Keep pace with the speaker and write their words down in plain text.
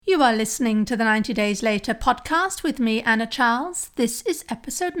You are listening to the 90 Days Later podcast with me, Anna Charles. This is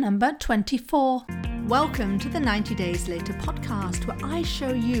episode number 24. Welcome to the 90 Days Later podcast, where I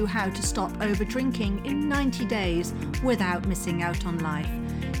show you how to stop over drinking in 90 days without missing out on life.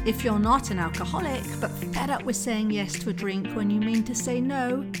 If you're not an alcoholic, but fed up with saying yes to a drink when you mean to say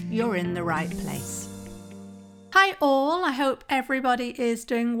no, you're in the right place. Hi all, I hope everybody is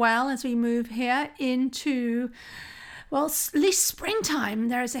doing well as we move here into, well, at least springtime.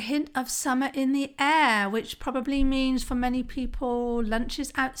 There is a hint of summer in the air, which probably means for many people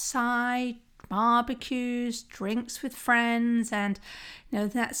lunches outside, barbecues, drinks with friends, and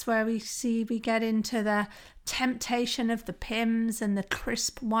that's where we get into the temptation of the Pimm's and the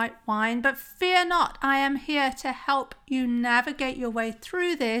crisp white wine. But fear not, I am here to help you navigate your way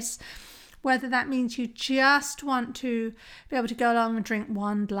through this, whether that means you just want to be able to go along and drink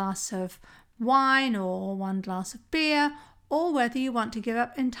one glass of wine or one glass of beer, or whether you want to give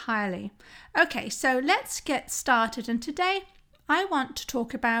up entirely. Okay, so let's get started. And today I want to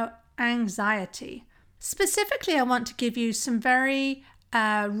talk about anxiety. Specifically, I want to give you some very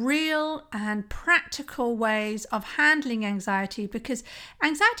real and practical ways of handling anxiety, because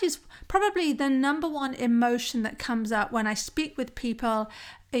anxiety is probably the number one emotion that comes up when I speak with people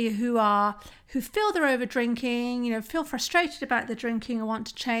who feel they're over drinking, feel frustrated about the drinking or want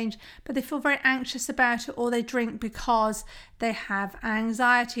to change, but they feel very anxious about it, or they drink because they have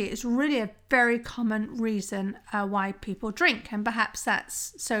anxiety. It's really a very common reason why people drink, and perhaps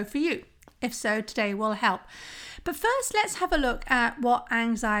that's so for you. If so, today will help. But first, let's have a look at what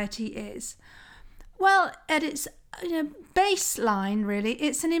anxiety is. Well, at its baseline, really,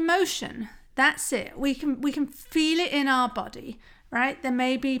 it's an emotion. That's it. We can feel it in our body, right? There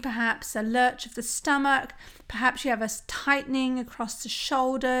may be perhaps a lurch of the stomach. Perhaps you have a tightening across the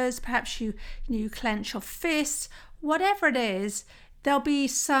shoulders. Perhaps you clench your fists. Whatever it is, there'll be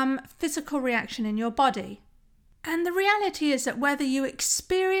some physical reaction in your body. And the reality is that whether you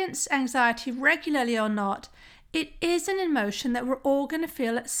experience anxiety regularly or not, it is an emotion that we're all going to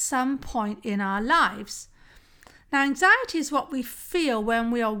feel at some point in our lives. Now, anxiety is what we feel when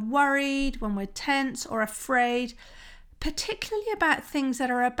we are worried, when we're tense or afraid, particularly about things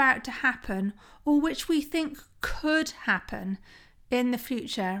that are about to happen or which we think could happen in the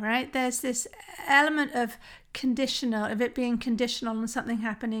future, right? There's this element of it being conditional on something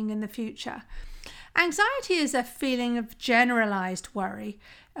happening in the future. Anxiety is a feeling of generalized worry,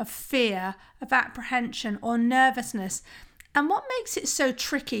 of fear, of apprehension or nervousness. And what makes it so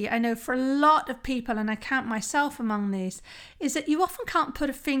tricky, I know for a lot of people, and I count myself among these, is that you often can't put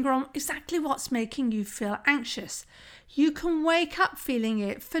a finger on exactly what's making you feel anxious. You can wake up feeling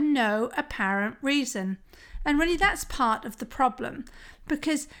it for no apparent reason. And really that's part of the problem,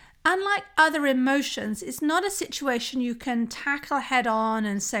 because unlike other emotions, it's not a situation you can tackle head on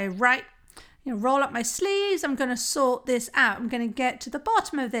and say, right, roll up my sleeves, I'm going to sort this out, I'm going to get to the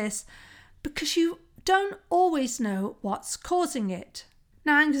bottom of this, because you don't always know what's causing it.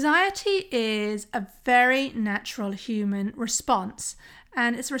 Now, anxiety is a very natural human response,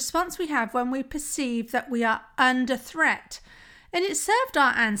 and it's a response we have when we perceive that we are under threat. And it served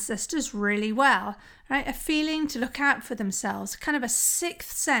our ancestors really well, right? A feeling to look out for themselves, kind of a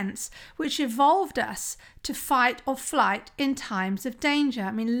sixth sense, which evolved us to fight or flight in times of danger.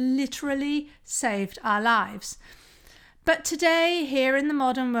 I mean, literally saved our lives. But today, here in the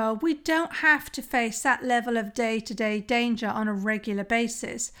modern world, we don't have to face that level of day-to-day danger on a regular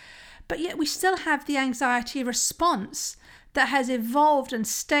basis. But yet we still have the anxiety response that has evolved and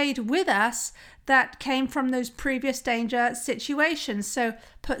stayed with us that came from those previous danger situations. So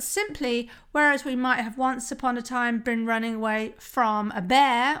put simply, whereas we might have once upon a time been running away from a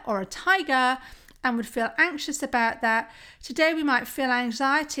bear or a tiger and would feel anxious about that, today we might feel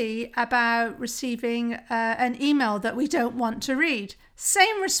anxiety about receiving an email that we don't want to read.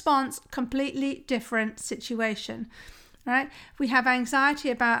 Same response, completely different situation, right? We have anxiety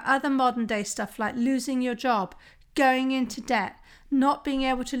about other modern day stuff like losing your job, going into debt, not being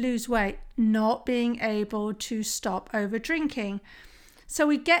able to lose weight, not being able to stop over drinking. So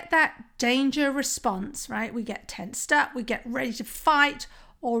we get that danger response, right? We get tensed up, we get ready to fight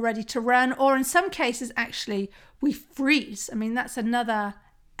or ready to run, or in some cases, actually, we freeze. I mean, that's another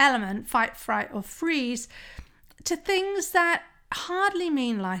element, fight, fright, or freeze, to things that hardly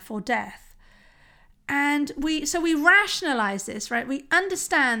mean life or death. And we rationalize this, right? We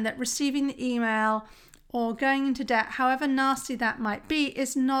understand that receiving the email or going into debt, however nasty that might be,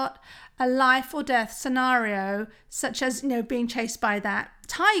 is not a life or death scenario, such as, being chased by that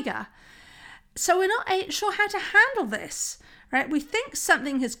tiger. So we're not sure how to handle this, right? We think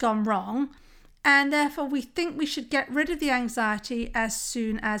something has gone wrong, and therefore we think we should get rid of the anxiety as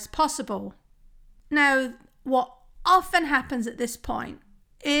soon as possible. Now, what often happens at this point,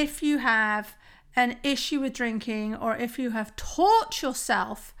 if you have an issue with drinking, or if you have taught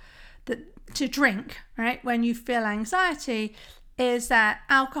yourself to drink, right, when you feel anxiety, is that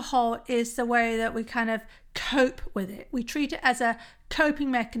alcohol is the way that we kind of cope with it. We treat it as a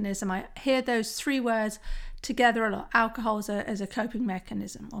coping mechanism. I hear those 3 words together a lot. Alcohol as a coping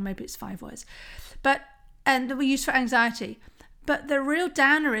mechanism, or maybe it's 5 words, and we use for anxiety. But the real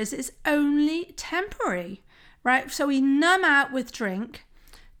downer is it's only temporary, right? So we numb out with drink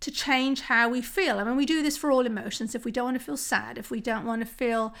to change how we feel. I mean, we do this for all emotions. If we don't want to feel sad, if we don't want to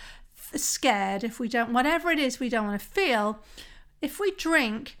feel scared, if we don't, whatever it is we don't want to feel, if we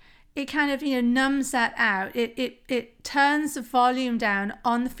drink, it kind of, numbs that out. It turns the volume down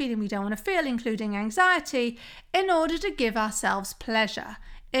on the feeling we don't want to feel, including anxiety, in order to give ourselves pleasure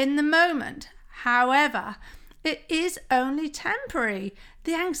in the moment. However, it is only temporary.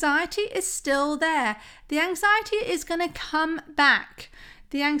 The anxiety is still there. The anxiety is going to come back.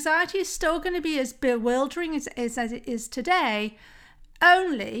 The anxiety is still going to be as bewildering as it is today,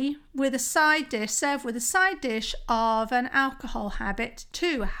 only with a side dish, served with a side dish of an alcohol habit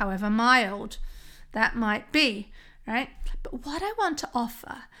too, however mild that might be, right? But what I want to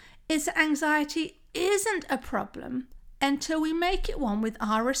offer is that anxiety isn't a problem until we make it one with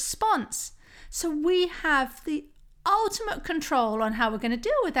our response. So we have the ultimate control on how we're going to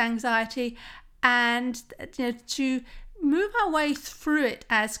deal with anxiety, and to move our way through it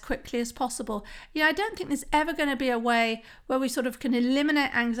as quickly as possible. I don't think there's ever going to be a way where we sort of can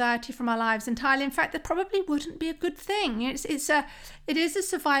eliminate anxiety from our lives entirely. In fact, that probably wouldn't be a good thing. It is a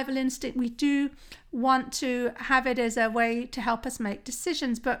survival instinct. We do want to have it as a way to help us make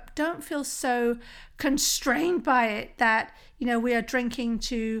decisions, but don't feel so constrained by it that we are drinking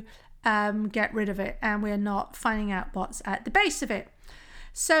to get rid of it, and we're not finding out what's at the base of it.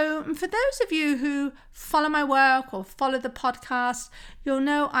 So for those of you who follow my work or follow the podcast, you'll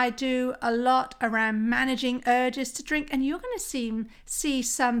know I do a lot around managing urges to drink, and you're going to see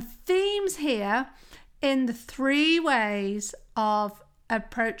some themes here in the 3 ways of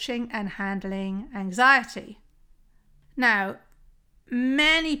approaching and handling anxiety. Now,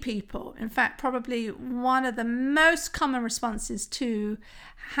 many people, in fact, probably one of the most common responses to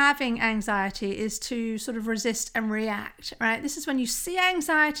having anxiety is to sort of resist and react, right? This is when you see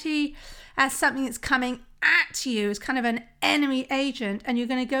anxiety as something that's coming at you, as kind of an enemy agent, and you're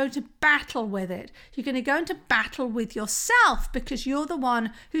going to go to battle with it. You're going to go into battle with yourself because you're the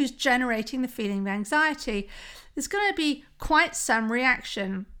one who's generating the feeling of anxiety. There's going to be quite some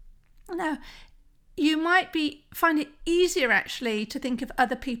reaction. Now, you might find it easier actually to think of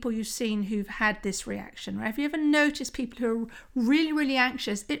other people you've seen who've had this reaction, right? Have you ever noticed people who are really, really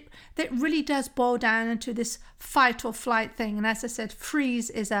anxious? That really does boil down into this fight or flight thing. And as I said, freeze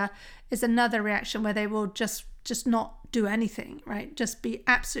is another reaction where they will just not do anything, right? Just be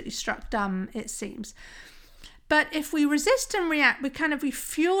absolutely struck dumb, it seems. But if we resist and react, we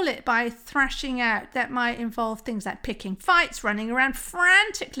fuel it by thrashing out. That might involve things like picking fights, running around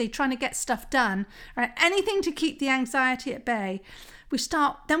frantically trying to get stuff done, right? Anything to keep the anxiety at bay. We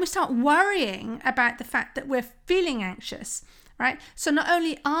start worrying about the fact that we're feeling anxious, right? So not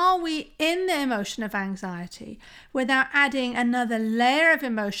only are we in the emotion of anxiety, we're now adding another layer of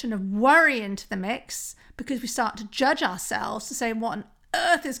emotion of worry into the mix, because we start to judge ourselves to say, what on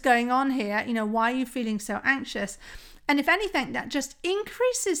earth is going on here? Why are you feeling so anxious? And if anything, that just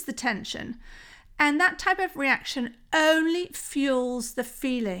increases the tension. And that type of reaction only fuels the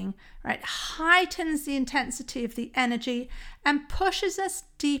feeling, right? Heightens the intensity of the energy and pushes us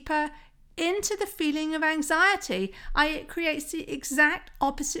deeper into the feeling of anxiety. It creates the exact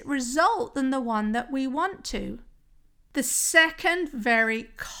opposite result than the one that we want to. The second very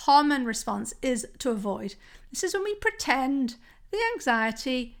common response is to avoid. This is when we pretend the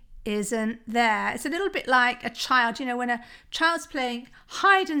anxiety isn't there. It's a little bit like a child. When a child's playing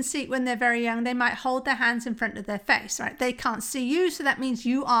hide and seek when they're very young, they might hold their hands in front of their face, right? They can't see you, so that means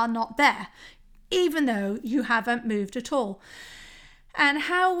you are not there, even though you haven't moved at all. And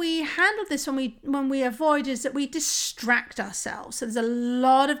how we handle this when we avoid is that we distract ourselves. So there's a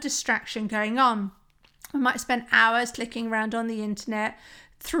lot of distraction going on. We might spend hours clicking around on the internet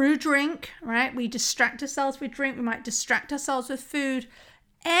through drink, right? We distract ourselves with drink. We might distract ourselves with food.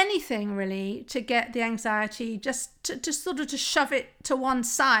 anything really to get the anxiety, just to sort of to shove it to one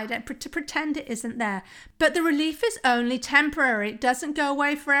side and to pretend it isn't there. But the relief is only temporary. It doesn't go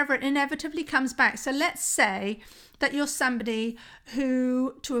away forever. It inevitably comes back. So let's say that you're somebody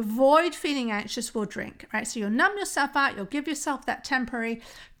who, to avoid feeling anxious, will drink, right? So you'll numb yourself out, you'll give yourself that temporary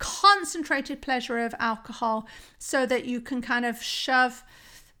concentrated pleasure of alcohol so that you can kind of shove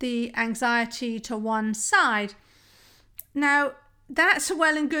the anxiety to one side. Now, that's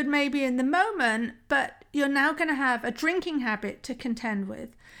well and good maybe in the moment, but you're now going to have a drinking habit to contend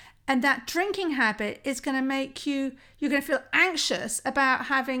with. And that drinking habit is going to make you're going to feel anxious about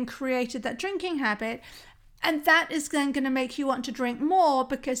having created that drinking habit. And that is then going to make you want to drink more,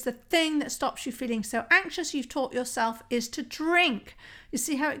 because the thing that stops you feeling so anxious, you've taught yourself, is to drink. You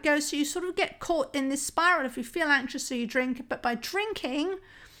see how it goes? So you sort of get caught in this spiral. If you feel anxious, so you drink, but by drinking,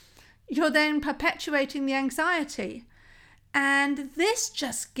 you're then perpetuating the anxiety. And this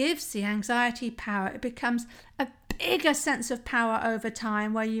just gives the anxiety power. It becomes a bigger sense of power over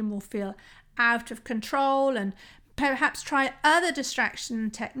time, where you will feel out of control, and perhaps try other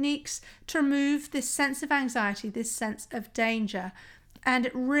distraction techniques to remove this sense of anxiety, this sense of danger. And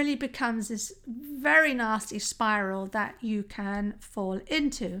it really becomes this very nasty spiral that you can fall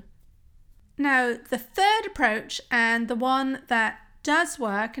into. Now, the third approach, and the one that does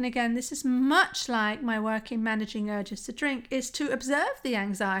work, and again, this is much like my work in managing urges to drink, is to observe the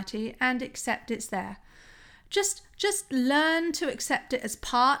anxiety and accept it's there. Just learn to accept it as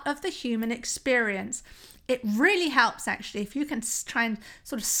part of the human experience. It really helps, actually, if you can try and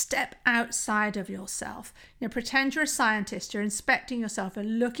sort of step outside of yourself. Pretend you're a scientist, you're inspecting yourself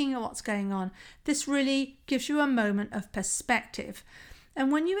and looking at what's going on. This really gives you a moment of perspective. And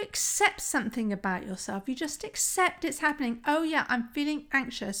when you accept something about yourself, you just accept it's happening. Oh yeah, I'm feeling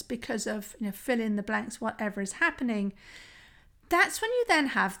anxious because of, fill in the blanks, whatever is happening. That's when you then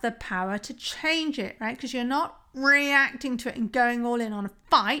have the power to change it, right? Because you're not reacting to it and going all in on a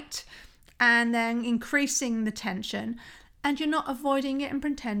fight and then increasing the tension, and you're not avoiding it and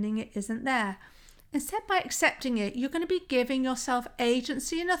pretending it isn't there. Instead, by accepting it, you're going to be giving yourself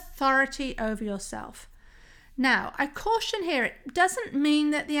agency and authority over yourself. Now, I caution here, it doesn't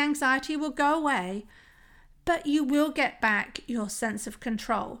mean that the anxiety will go away, but you will get back your sense of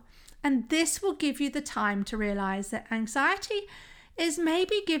control. And this will give you the time to realize that anxiety is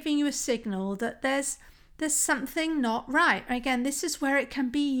maybe giving you a signal that there's something not right. Again, this is where it can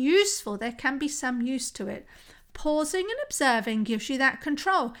be useful. There can be some use to it. Pausing and observing gives you that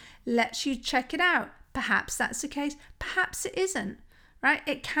control, lets you check it out. Perhaps that's the case, perhaps it isn't, right?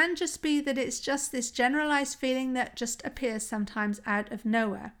 It can just be that it's just this generalized feeling that just appears sometimes out of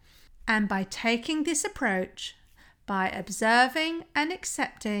nowhere. And by taking this approach, by observing and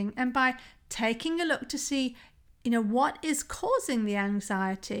accepting, and by taking a look to see, what is causing the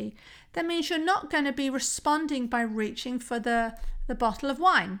anxiety, that means you're not going to be responding by reaching for the bottle of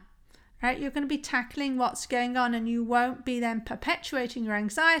wine, right? You're going to be tackling what's going on, and you won't be then perpetuating your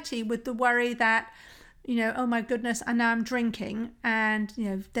anxiety with the worry that, oh my goodness, and now I'm drinking, and,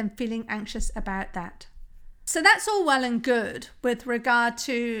 then feeling anxious about that. So that's all well and good with regard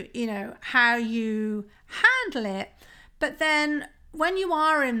to, how you handle it. But then when you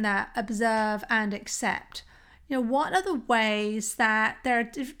are in that observe and accept, what are the ways that there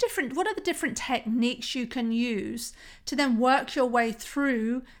are what are the different techniques you can use to then work your way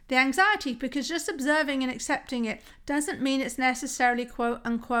through the anxiety? Because just observing and accepting it doesn't mean it's necessarily quote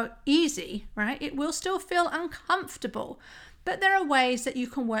unquote easy, right? It will still feel uncomfortable, but there are ways that you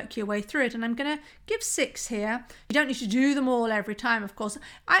can work your way through it. And I'm going to give 6 here. You don't need to do them all every time, of course.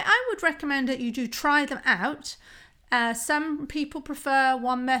 I would recommend that you do try them out. Some people prefer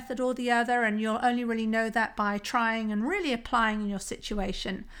one method or the other, and you'll only really know that by trying and really applying in your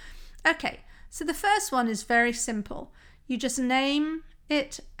situation. Okay, so the first one is very simple. You just name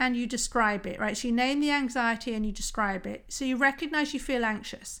it and you describe it, right? So you name the anxiety and you describe it. So you recognize you feel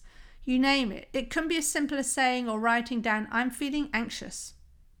anxious. You name it. It can be as simple as saying or writing down, I'm feeling anxious.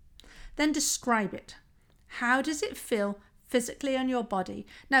 Then describe it. How does it feel physically on your body?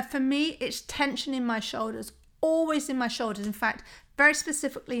 Now, for me, it's tension in my shoulders. Always in my shoulders. In fact, very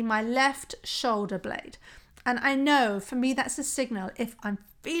specifically my left shoulder blade. And I know for me that's a signal. If I'm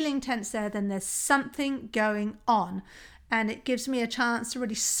feeling tense there, then there's something going on. And it gives me a chance to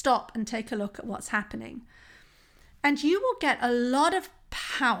really stop and take a look at what's happening. And you will get a lot of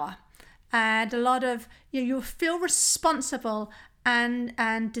power and a lot of, you'll feel responsible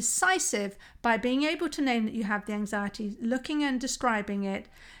and decisive by being able to name that you have the anxiety, looking and describing it.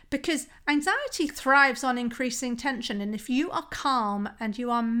 Because anxiety thrives on increasing tension. And if you are calm and you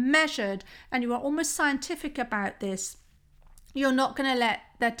are measured and you are almost scientific about this, you're not going to let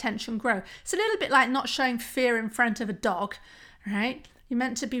their tension grow. It's a little bit like not showing fear in front of a dog, right? You're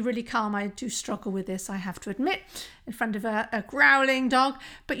meant to be really calm. I do struggle with this, I have to admit, in front of a growling dog.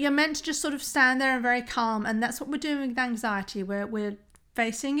 But you're meant to just sort of stand there and very calm. And that's what we're doing with anxiety. We're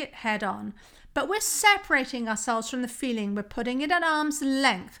facing it head on. But we're separating ourselves from the feeling. We're putting it at arm's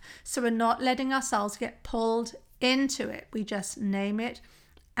length. So we're not letting ourselves get pulled into it. We just name it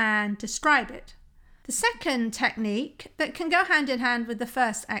and describe it. The second technique that can go hand in hand with the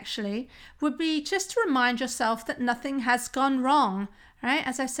first actually would be just to remind yourself that nothing has gone wrong. Right?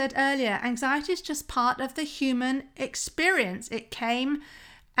 As I said earlier, anxiety is just part of the human experience. It came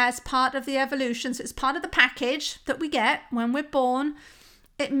as part of the evolution. So it's part of the package that we get when we're born.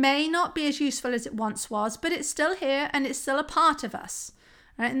 It may not be as useful as it once was, but it's still here and it's still a part of us.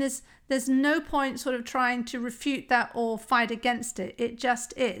 Right? And there's no point sort of trying to refute that or fight against it. It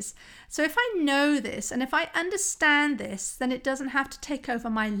just is. So if I know this and if I understand this, then it doesn't have to take over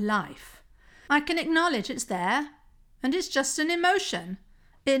my life. I can acknowledge it's there. And it's just an emotion,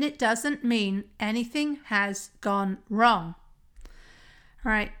 and it doesn't mean anything has gone wrong.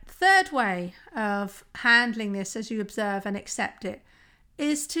 All right, third way of handling this as you observe and accept it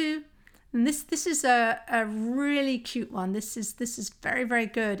is to, and this is a really cute one, this is very, very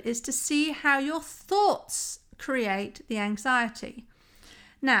good, is to see how your thoughts create the anxiety.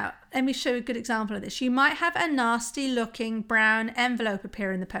 Now, let me show you a good example of this. You might have a nasty looking brown envelope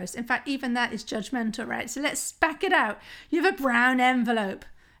appear in the post. In fact, even that is judgmental, right? So let's back it out. You have a brown envelope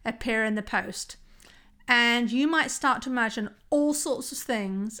appear in the post, and you might start to imagine all sorts of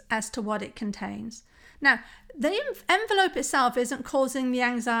things as to what it contains. Now, the envelope itself isn't causing the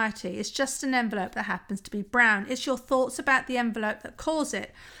anxiety. It's just an envelope that happens to be brown. It's your thoughts about the envelope that cause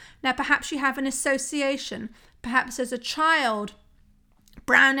it. Now, perhaps you have an association. Perhaps as a child,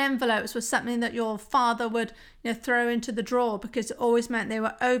 brown envelopes was something that your father would throw into the drawer because it always meant they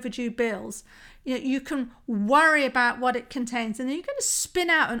were overdue bills. You can worry about what it contains, and then you're going to spin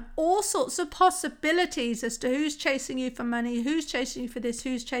out on all sorts of possibilities as to who's chasing you for money, who's chasing you for this,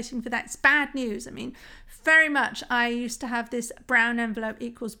 who's chasing for that. It's bad news. I mean, very much I used to have this brown envelope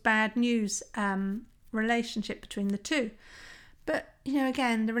equals bad news relationship between the two. But,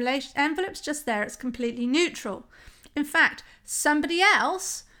 again, the envelope's just there. It's completely neutral. In fact, somebody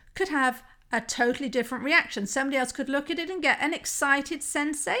else could have a totally different reaction. Somebody else could look at it and get an excited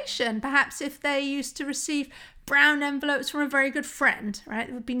sensation. Perhaps if they used to receive brown envelopes from a very good friend, right?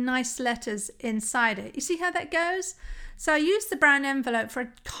 It would be nice letters inside it. You see how that goes? So I use the brown envelope for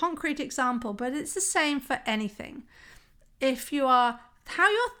a concrete example, but it's the same for anything. How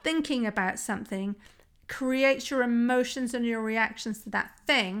you're thinking about something creates your emotions and your reactions to that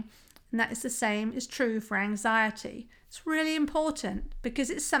thing. And that is the same is true for anxiety. It's really important because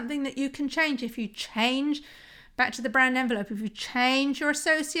it's something that you can change. If you change, back to the brown envelope, if you change your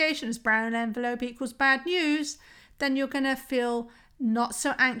association as brown envelope equals bad news, then you're going to feel not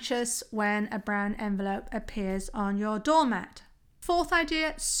so anxious when a brown envelope appears on your doormat. Fourth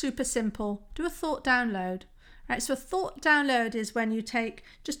idea, super simple. Do a thought download. Right, so a thought download is when you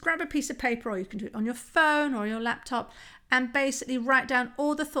just grab a piece of paper, or you can do it on your phone or your laptop, and basically write down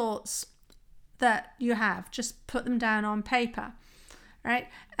all the thoughts that you have. Just put them down on paper, right?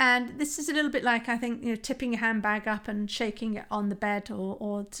 And this is a little bit like, I think, tipping your handbag up and shaking it on the bed,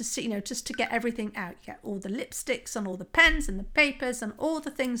 or to see, just to get everything out. You get all the lipsticks and all the pens and the papers and all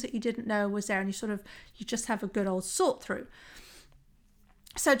the things that you didn't know was there, and you just have a good old sort through.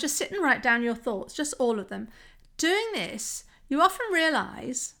 So just sit and write down your thoughts, just all of them. Doing this, you often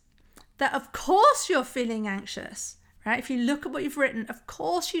realize that of course you're feeling anxious. Right? If you look at what you've written, of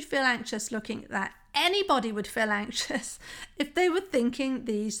course you'd feel anxious looking at that. Anybody would feel anxious if they were thinking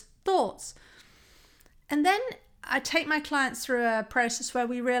these thoughts. And then I take my clients through a process where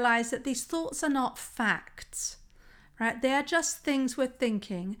we realize that these thoughts are not facts, right? They are just things we're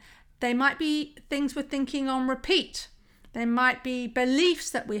thinking. They might be things we're thinking on repeat. They might be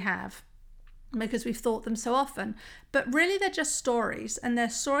beliefs that we have because we've thought them so often. But really they're just stories, and they're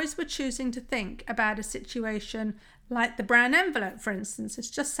stories we're choosing to think about a situation like the brown envelope, for instance. It's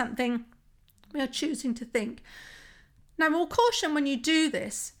just something we are choosing to think. Now, more caution when you do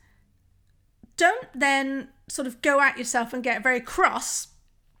this. Don't then sort of go at yourself and get very cross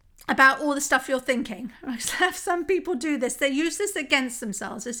about all the stuff you're thinking. I have some people do this. They use this against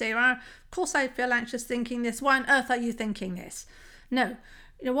themselves. They say, of course I feel anxious thinking this. Why on earth are you thinking this? No.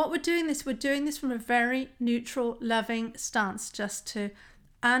 What we're doing this from a very neutral, loving stance, just to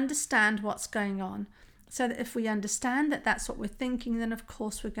understand what's going on. So that if we understand that that's what we're thinking, then of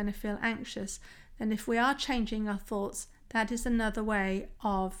course we're going to feel anxious. And if we are changing our thoughts, that is another way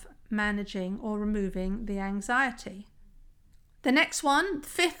of managing or removing the anxiety. The next one,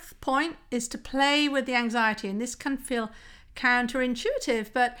 5th point, is to play with the anxiety. And this can feel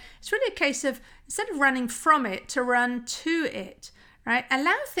counterintuitive, but it's really a case of, instead of running from it, to run to it, right?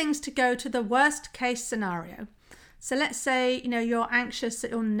 Allow things to go to the worst case scenario. So let's say, you're anxious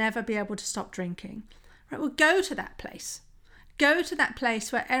that you'll never be able to stop drinking. Right? Well, go to that place. Go to that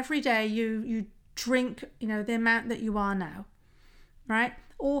place where every day you drink, the amount that you are now, right?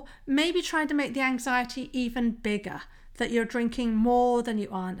 Or maybe try to make the anxiety even bigger, that you're drinking more than you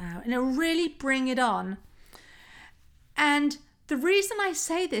are now, and it'll really bring it on. And the reason I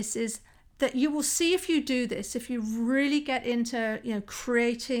say this is that you will see, if you do this, if you really get into,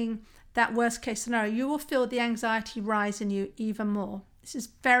 creating that worst case scenario, you will feel the anxiety rise in you even more. This is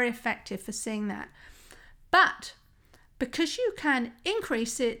very effective for seeing that. But because you can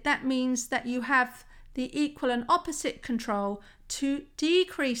increase it, that means that you have the equal and opposite control to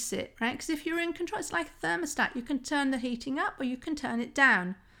decrease it, right? Because if you're in control, it's like a thermostat. You can turn the heating up or you can turn it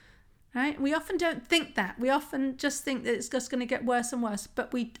down, right? We often don't think that. We often just think that it's just going to get worse and worse,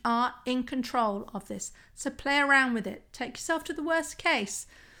 but we are in control of this. So play around with it. Take yourself to the worst case.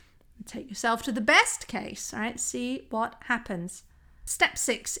 Take yourself to the best case, right? See what happens. Step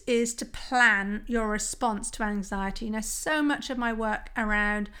 6 is to plan your response to anxiety. So much of my work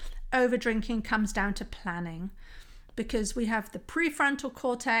around over drinking comes down to planning, because we have the prefrontal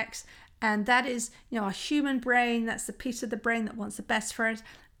cortex, and that is, our human brain. That's the piece of the brain that wants the best for us.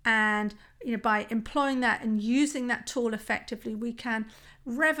 And, by employing that and using that tool effectively, we can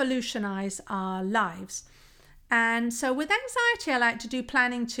revolutionize our lives. And so with anxiety, I like to do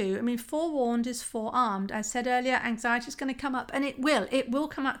planning too. Forewarned is forearmed. I said earlier, anxiety is going to come up, and it will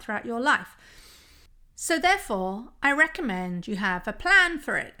come up throughout your life. So therefore, I recommend you have a plan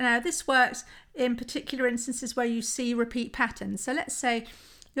for it. Now, this works in particular instances where you see repeat patterns. So let's say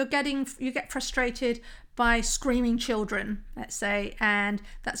you get frustrated by screaming children, let's say, and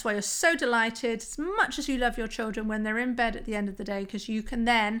that's why you're so delighted, as much as you love your children, when they're in bed at the end of the day, because you can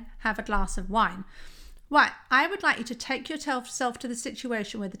then have a glass of wine. Right, I would like you to take yourself to the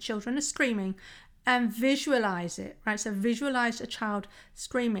situation where the children are screaming and visualize it, right? So visualize a child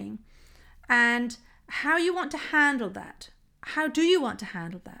screaming and how you want to handle that. How do you want to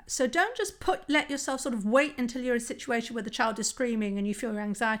handle that? So don't just let yourself sort of wait until you're in a situation where the child is screaming and you feel your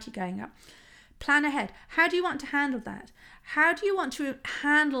anxiety going up. Plan ahead. How do you want to handle that? How do you want to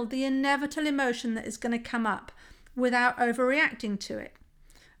handle the inevitable emotion that is going to come up without overreacting to it,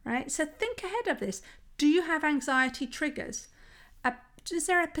 right? So think ahead of this. Do you have anxiety triggers? Is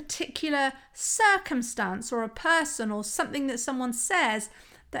there a particular circumstance or a person or something that someone says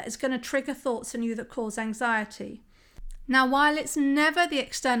that is going to trigger thoughts in you that cause anxiety? Now, while it's never the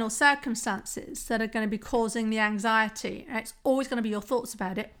external circumstances that are going to be causing the anxiety, it's always going to be your thoughts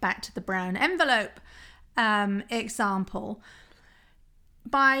about it. Back to the brown envelope example.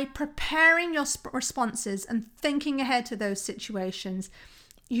 By preparing your responses and thinking ahead to those situations,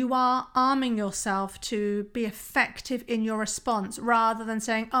 you are arming yourself to be effective in your response, rather than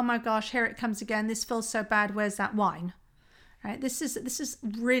saying, oh my gosh, here it comes again. This feels so bad. Where's that wine? Right? This is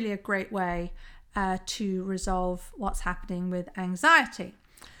really a great way to resolve what's happening with anxiety.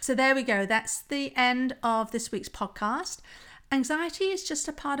 So there we go. That's the end of this week's podcast. Anxiety is just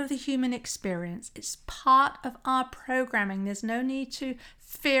a part of the human experience. It's part of our programming. There's no need to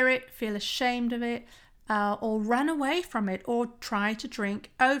fear it, feel ashamed of it, or run away from it, or try to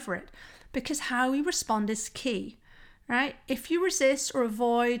drink over it, because how we respond is key, right? If you resist or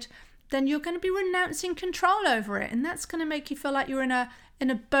avoid, then you're going to be renouncing control over it, and that's going to make you feel like you're in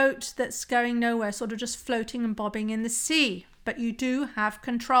a boat that's going nowhere, sort of just floating and bobbing in the sea. But you do have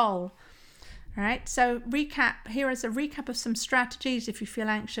control. All right, so here is a recap of some strategies if you feel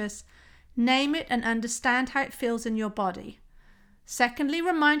anxious. Name it and understand how it feels in your body. Secondly,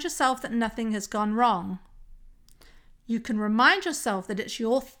 remind yourself that nothing has gone wrong. You can remind yourself that it's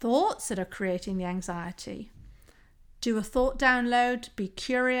your thoughts that are creating the anxiety. Do a thought download, be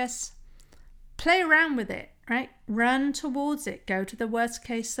curious, play around with it, right? Run towards it, go to the worst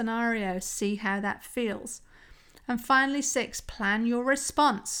case scenario, see how that feels. And finally, 6, plan your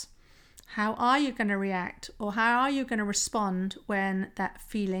response. How are you going to react, or how are you going to respond when that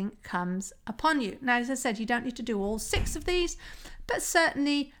feeling comes upon you? Now, as I said, you don't need to do all 6 of these, but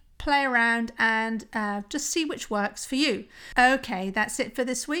certainly play around and just see which works for you. Okay, that's it for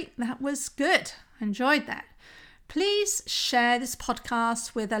this week. That was good. I enjoyed that. Please share this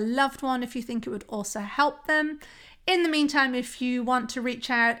podcast with a loved one if you think it would also help them. In the meantime, if you want to reach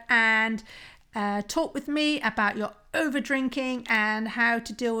out and talk with me about your over-drinking and how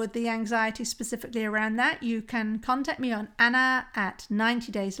to deal with the anxiety specifically around that, you can contact me on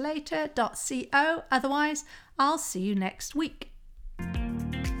anna@90dayslater.co. Otherwise, I'll see you next week.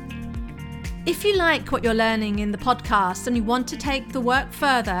 If you like what you're learning in the podcast and you want to take the work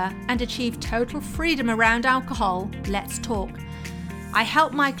further and achieve total freedom around alcohol, let's talk. I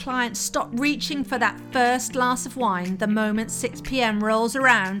help my clients stop reaching for that first glass of wine the moment 6 p.m. rolls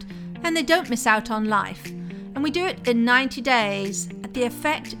around and they don't miss out on life. And we do it in 90 days. The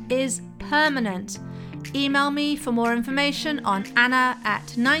effect is permanent. Email me for more information on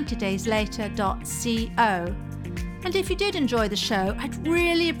anna@90dayslater.co. And if you did enjoy the show, I'd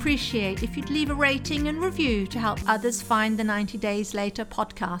really appreciate if you'd leave a rating and review to help others find the 90 Days Later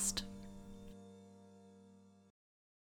podcast.